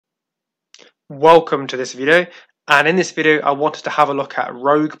Welcome to this video, and in this video I wanted to have a look at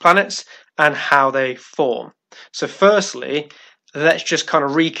rogue planets and how they form. So firstly, let's just kind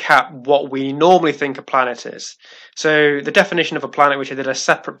of recap what we normally think a planet is. So the definition of a planet, which I did a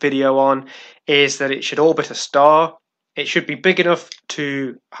separate video on, is that it should orbit a star. It should be big enough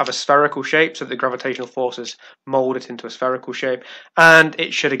to have a spherical shape so that the gravitational forces mold it into a spherical shape, and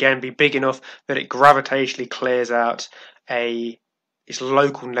it should again be big enough that it gravitationally clears out its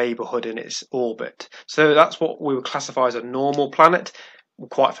local neighbourhood in its orbit. So that's what we would classify as a normal planet. We're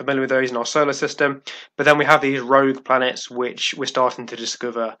quite familiar with those in our solar system. But then we have these rogue planets, which we're starting to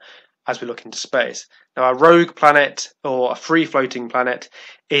discover as we look into space. Now, a rogue planet or a free floating planet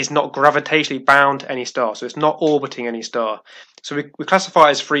is not gravitationally bound to any star, so it's not orbiting any star. So we classify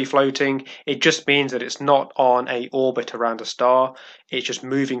it as free floating. It just means that it's not on a orbit around a star. It's just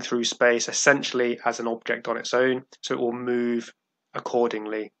moving through space essentially as an object on its own, so it will move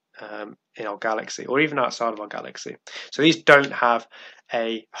accordingly in our galaxy or even outside of our galaxy. So these don't have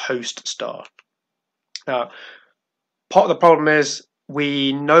a host star. Now, part of the problem is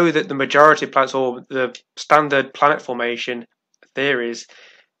we know that the majority of planets, or the standard planet formation theories,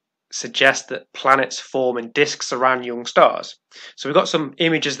 suggest that planets form in disks around young stars. So we've got some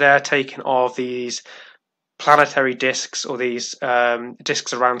images there taken of these planetary disks, or these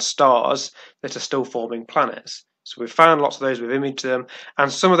disks around stars that are still forming planets. So we've found lots of those, we've imaged them,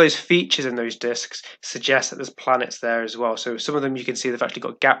 and some of those features in those disks suggest that there's planets there as well. So some of them you can see they've actually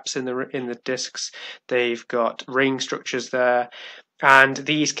got gaps in the disks, they've got ring structures there, and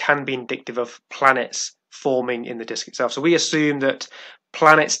these can be indicative of planets forming in the disk itself. So we assume that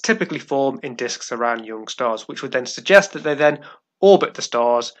planets typically form in disks around young stars, which would then suggest that they then orbit the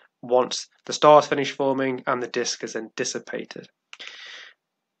stars once the stars finish forming and the disk is then dissipated.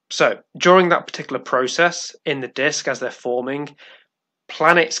 So during that particular process in the disk as they're forming,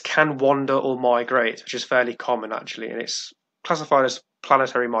 planets can wander or migrate, which is fairly common actually, and it's classified as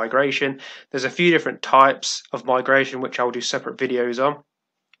planetary migration. There's a few different types of migration which I'll do separate videos on,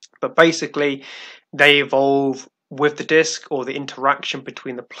 but basically they evolve with the disk, or the interaction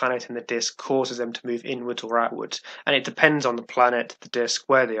between the planet and the disk causes them to move inwards or outwards, and it depends on the planet, the disk,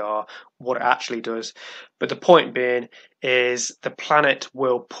 where they are, what it actually does. But the point being is the planet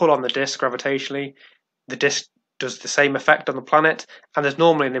will pull on the disk gravitationally, the disk does the same effect on the planet, and there's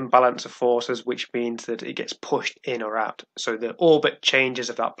normally an imbalance of forces, which means that it gets pushed in or out. So the orbit changes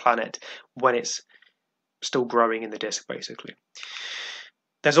of that planet when it's still growing in the disk, basically.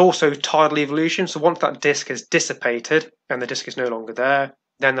 There's also tidal evolution. So once that disk has dissipated and the disk is no longer there,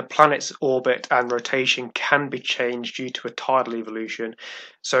 then the planet's orbit and rotation can be changed due to a tidal evolution.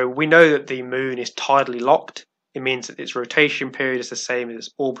 So we know that the moon is tidally locked. It means that its rotation period is the same as its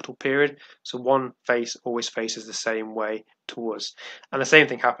orbital period. So one face always faces the same way to us. And the same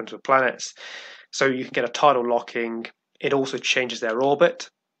thing happens with planets. So you can get a tidal locking. It also changes their orbit.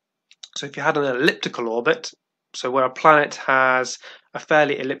 So if you had an elliptical orbit, so where a planet has a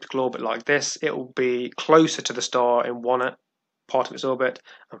fairly elliptical orbit like this, it will be closer to the star in one part of its orbit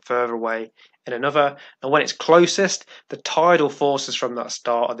and further away in another. And when it's closest, the tidal forces from that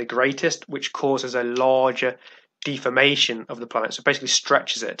star are the greatest, which causes a larger deformation of the planet. So it basically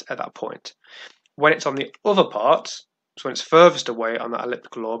stretches it at that point. When it's on the other parts, so when it's furthest away on that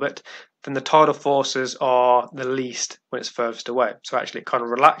elliptical orbit, then the tidal forces are the least when it's furthest away. So actually it kind of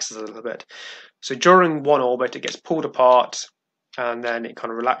relaxes a little bit. So during one orbit, it gets pulled apart and then it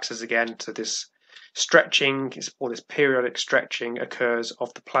kind of relaxes again. So this stretching, or this periodic stretching, occurs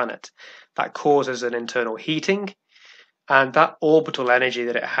of the planet. That causes an internal heating, and that orbital energy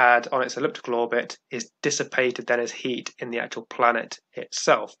that it had on its elliptical orbit is dissipated then as heat in the actual planet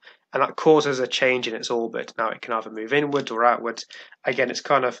itself. And that causes a change in its orbit. Now it can either move inwards or outwards. Again, it's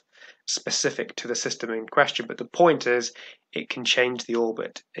kind of specific to the system in question, but the point is it can change the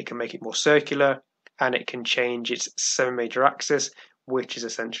orbit. It can make it more circular, and it can change its semi-major axis, which is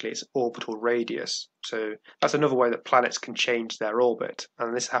essentially its orbital radius. So that's another way that planets can change their orbit,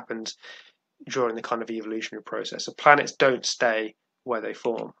 and this happens during the kind of evolutionary process. So planets don't stay where they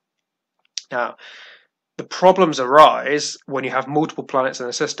form. Now, the problems arise when you have multiple planets in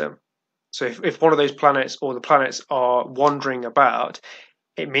a system. So if one of those planets, or the planets, are wandering about,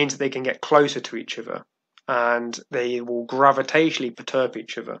 it means that they can get closer to each other and they will gravitationally perturb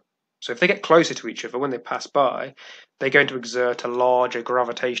each other. So if they get closer to each other when they pass by, they're going to exert a larger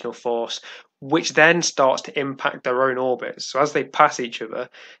gravitational force, which then starts to impact their own orbits. So as they pass each other,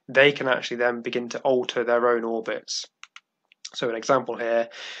 they can actually then begin to alter their own orbits. So an example here,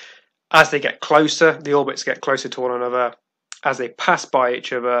 as they get closer, the orbits get closer to one another. As they pass by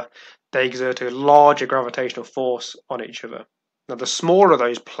each other, they exert a larger gravitational force on each other. Now, the smaller of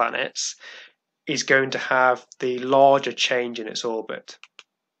those planets is going to have the larger change in its orbit.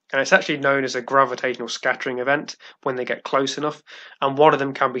 And it's actually known as a gravitational scattering event when they get close enough, and one of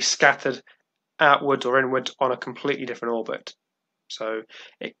them can be scattered outwards or inwards on a completely different orbit. So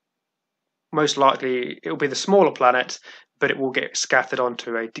most likely it will be the smaller planet, but it will get scattered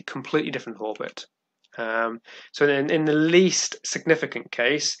onto a completely different orbit. So in the least significant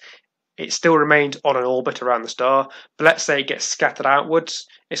case, it still remains on an orbit around the star, but let's say it gets scattered outwards,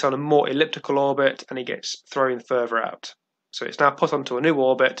 it's on a more elliptical orbit, and it gets thrown further out. So it's now put onto a new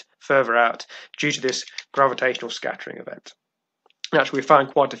orbit further out due to this gravitational scattering event. Actually, we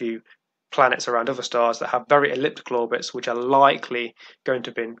found quite a few planets around other stars that have very elliptical orbits, which are likely going to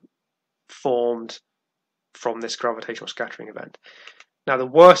have been formed from this gravitational scattering event. Now, the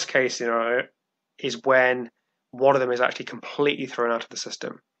worst case scenario is when one of them is actually completely thrown out of the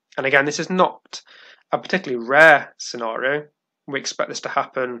system. And again, this is not a particularly rare scenario. We expect this to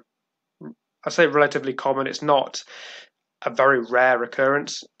happen, I say relatively common. It's not a very rare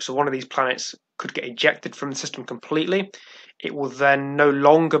occurrence. So one of these planets could get ejected from the system completely. It will then no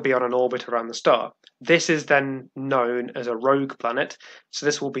longer be on an orbit around the star. This is then known as a rogue planet. So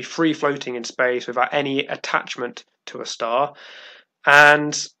this will be free floating in space without any attachment to a star.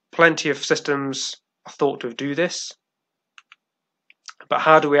 And plenty of systems are thought to do this. But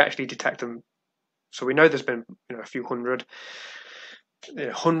how do we actually detect them? So we know there's been a few hundred.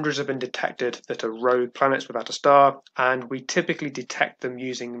 Hundreds have been detected that are rogue planets without a star, and we typically detect them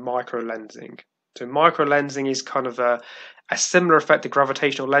using microlensing. So microlensing is kind of a similar effect to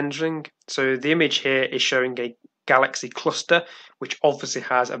gravitational lensing. So the image here is showing a galaxy cluster, which obviously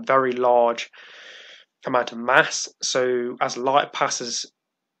has a very large amount of mass. So as light passes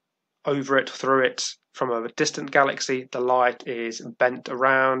over it, through it, from a distant galaxy, the light is bent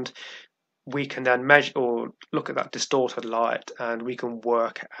around. We can then measure or look at that distorted light, and we can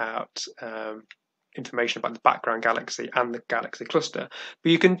work out information about the background galaxy and the galaxy cluster.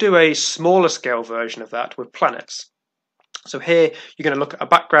 But you can do a smaller scale version of that with planets. So here you're going to look at a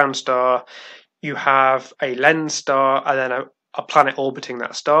background star, you have a lens star, and then a planet orbiting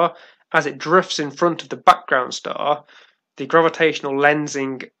that star. As it drifts in front of the background star, the gravitational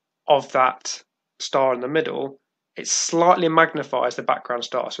lensing of that star in the middle, it slightly magnifies the background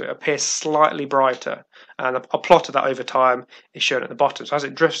star, so it appears slightly brighter. And a plot of that over time is shown at the bottom. So as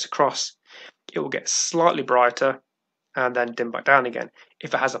it drifts across, it will get slightly brighter and then dim back down again.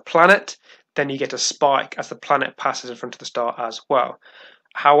 If it has a planet, then you get a spike as the planet passes in front of the star as well.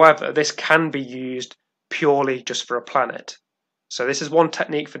 However, this can be used purely just for a planet. So this is one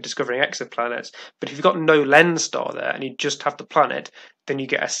technique for discovering exoplanets, but if you've got no lens star there and you just have the planet, then you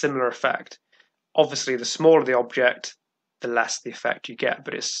get a similar effect. Obviously, the smaller the object, the less the effect you get,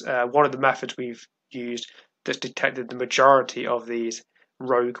 but it's one of the methods we've used that's detected the majority of these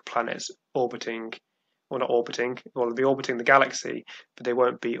rogue planets orbiting, well, not orbiting, well, they'll be orbiting the galaxy, but they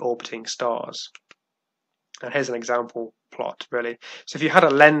won't be orbiting stars. And here's an example plot, really. So if you had a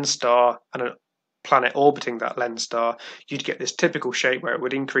lens star and a planet orbiting that lens star, you'd get this typical shape where it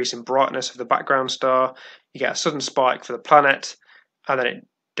would increase in brightness of the background star, you get a sudden spike for the planet, and then it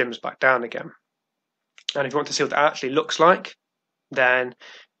dims back down again. And if you want to see what that actually looks like, then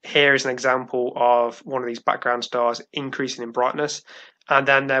here is an example of one of these background stars increasing in brightness, and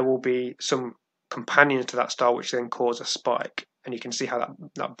then there will be some companions to that star which then cause a spike, and you can see how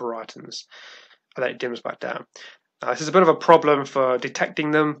that brightens, and then it dims back down. Now, this is a bit of a problem for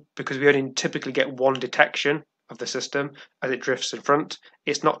detecting them because we only typically get one detection of the system as it drifts in front.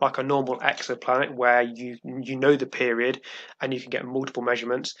 It's not like a normal exoplanet where you know the period and you can get multiple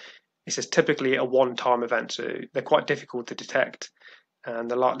measurements. This is typically a one-time event, so they're quite difficult to detect and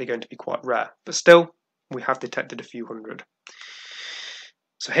they're likely going to be quite rare. But still, we have detected a few hundred.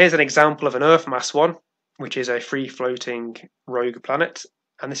 So here's an example of an Earth mass one, which is a free-floating rogue planet,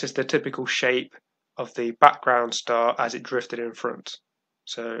 and this is the typical shape of the background star as it drifted in front.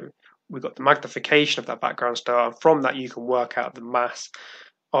 So we've got the magnification of that background star, and from that you can work out the mass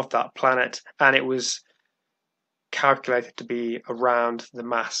of that planet, and it was calculated to be around the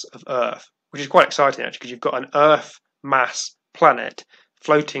mass of Earth, which is quite exciting actually, because you've got an Earth mass planet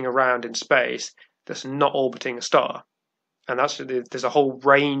floating around in space that's not orbiting a star. And there's a whole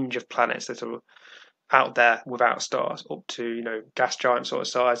range of planets that are out there without stars, up to gas giant sort of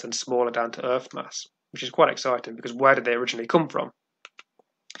size and smaller down to Earth mass, which is quite exciting because where did they originally come from?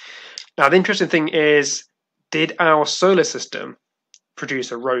 Now the interesting thing is, did our solar system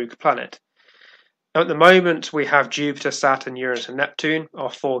produce a rogue planet? Now, at the moment we have Jupiter, Saturn, Uranus and Neptune, our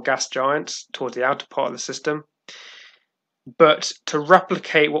 4 gas giants towards the outer part of the system. But to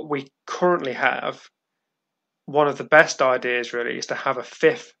replicate what we currently have, one of the best ideas really is to have a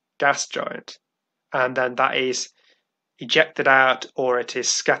fifth gas giant, and then that is ejected out or it is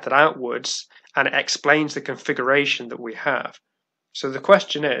scattered outwards, and it explains the configuration that we have. So the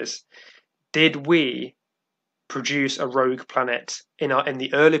question is, did we produce a rogue planet in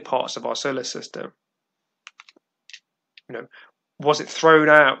the early parts of our solar system? Was it thrown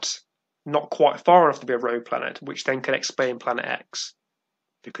out not quite far enough to be a rogue planet, which then can explain Planet X?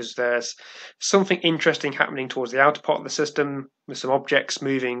 Because there's something interesting happening towards the outer part of the system, with some objects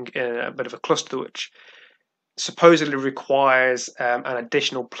moving in a bit of a cluster which supposedly requires an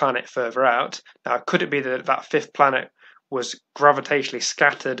additional planet further out. Now, could it be that that fifth planet was gravitationally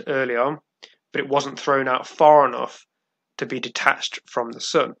scattered early on, but it wasn't thrown out far enough to be detached from the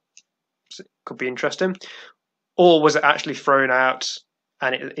sun? So it could be interesting. Or was it actually thrown out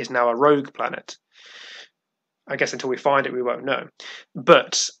and it is now a rogue planet? I guess until we find it, we won't know.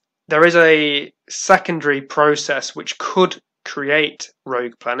 But there is a secondary process which could create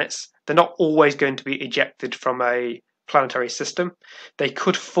rogue planets. They're not always going to be ejected from a planetary system. They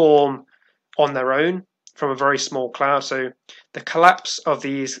could form on their own from a very small cloud. So the collapse of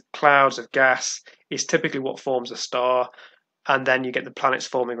these clouds of gas is typically what forms a star, and then you get the planets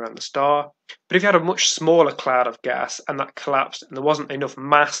forming around the star. But if you had a much smaller cloud of gas and that collapsed and there wasn't enough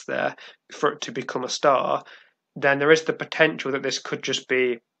mass there for it to become a star, then there is the potential that this could just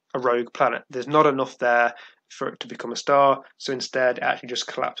be a rogue planet. There's not enough there for it to become a star, so instead it actually just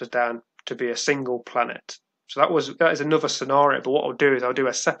collapses down to be a single planet. So that is another scenario, but what I'll do is I'll do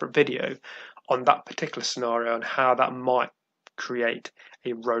a separate video on that particular scenario and how that might create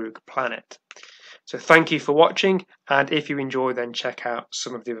a rogue planet. So thank you for watching, and if you enjoy, then check out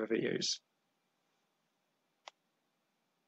some of the other videos.